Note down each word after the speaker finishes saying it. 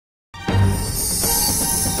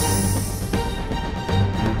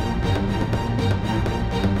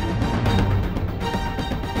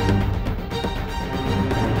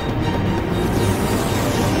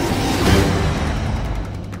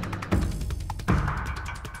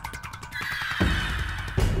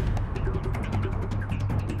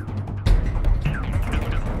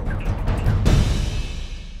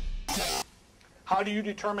how do you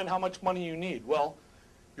determine how much money you need? Well,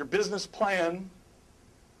 your business plan,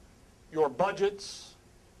 your budgets,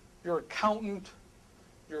 your accountant,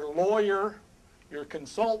 your lawyer, your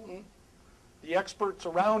consultant, the experts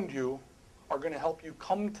around you are going to help you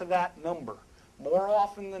come to that number. More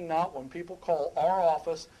often than not, when people call our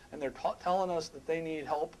office and they're telling us that they need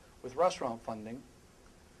help with restaurant funding,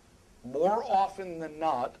 more often than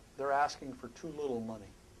not, they're asking for too little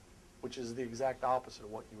money, which is the exact opposite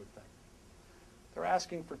of what you would think. They're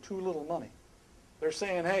asking for too little money. They're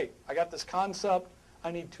saying, hey, I got this concept,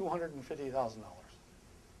 I need $250,000.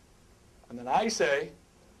 And then I say,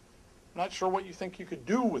 I'm not sure what you think you could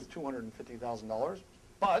do with $250,000,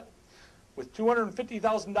 but with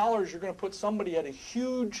 $250,000, you're going to put somebody at a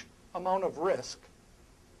huge amount of risk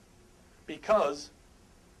because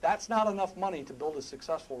that's not enough money to build a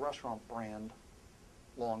successful restaurant brand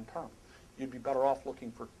long term. You'd be better off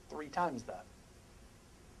looking for 3 times that.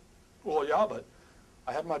 Well, yeah, but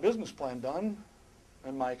I had my business plan done,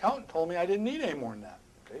 and my accountant told me I didn't need any more than that.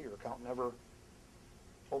 Okay, your accountant never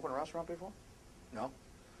opened a restaurant before? No.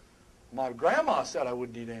 My grandma said I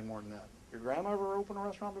wouldn't need any more than that. Your grandma ever opened a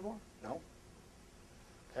restaurant before? No.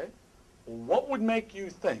 Okay. Well, what would make you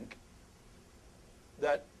think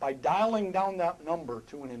that by dialing down that number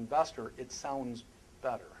to an investor, it sounds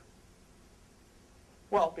better?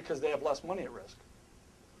 Well, because they have less money at risk.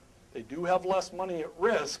 They do have less money at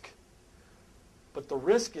risk, but the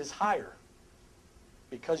risk is higher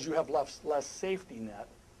because you have less safety net.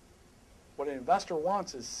 What an investor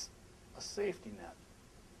wants is a safety net.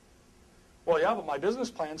 Well, yeah, but my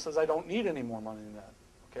business plan says I don't need any more money than that.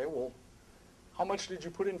 Okay, well, how much did you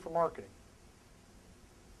put in for marketing?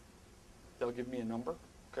 They'll give me a number.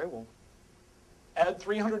 Okay, well, add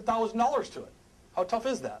 $300,000 to it. How tough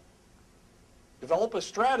is that? Develop a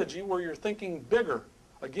strategy where you're thinking bigger.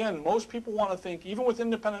 Again, most people want to think, even with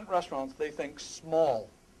independent restaurants, they think small.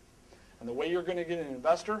 And the way you're going to get an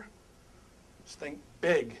investor is think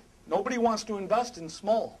big. Nobody wants to invest in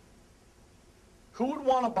small. Who would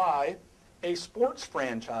want to buy a sports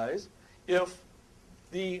franchise if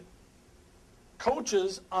the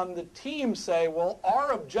coaches on the team say, well,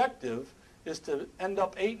 our objective is to end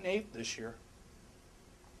up 8-8 this year?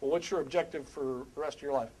 Well, what's your objective for the rest of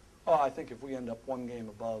your life? Oh, I think if we end up 1 game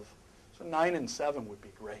above, so 9-7 would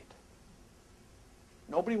be great.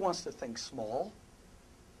 Nobody wants to think small.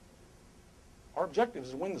 Our objective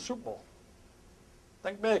is to win the Super Bowl.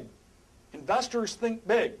 Think big. Investors think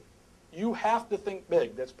big. You have to think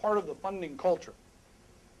big. That's part of the funding culture.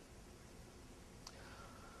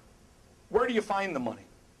 Where do you find the money?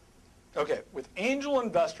 Okay, with angel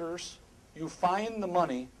investors, you find the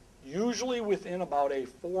money usually within about a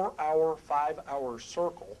 4-hour, 5-hour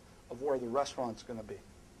circle of where the restaurant's going to be.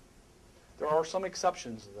 There are some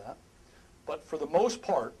exceptions to that, but for the most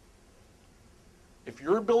part, if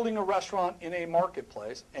you're building a restaurant in a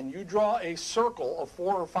marketplace and you draw a circle of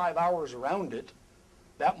 4 or 5 hours around it,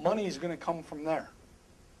 that money is going to come from there.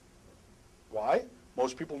 Why?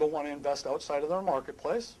 Most people don't want to invest outside of their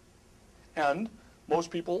marketplace, and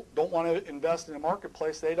most people don't want to invest in a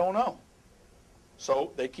marketplace they don't know.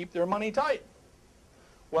 So they keep their money tight.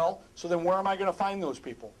 Well, so then where am I going to find those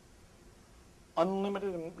people?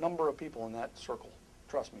 Unlimited number of people in that circle.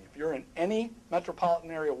 Trust me, if you're in any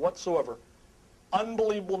metropolitan area whatsoever,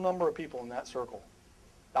 unbelievable number of people in that circle.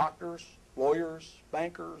 Doctors, lawyers,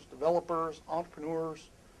 bankers, developers, entrepreneurs.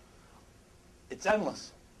 It's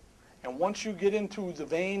endless. And once you get into the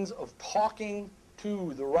veins of talking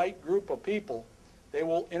to the right group of people, they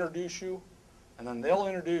will introduce you, and then they'll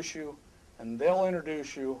introduce you, and they'll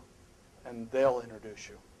introduce you, and they'll introduce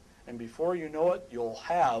you. And before you know it, you'll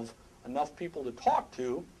have enough people to talk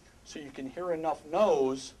to so you can hear enough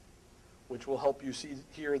no's, which will help you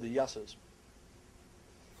hear the yeses.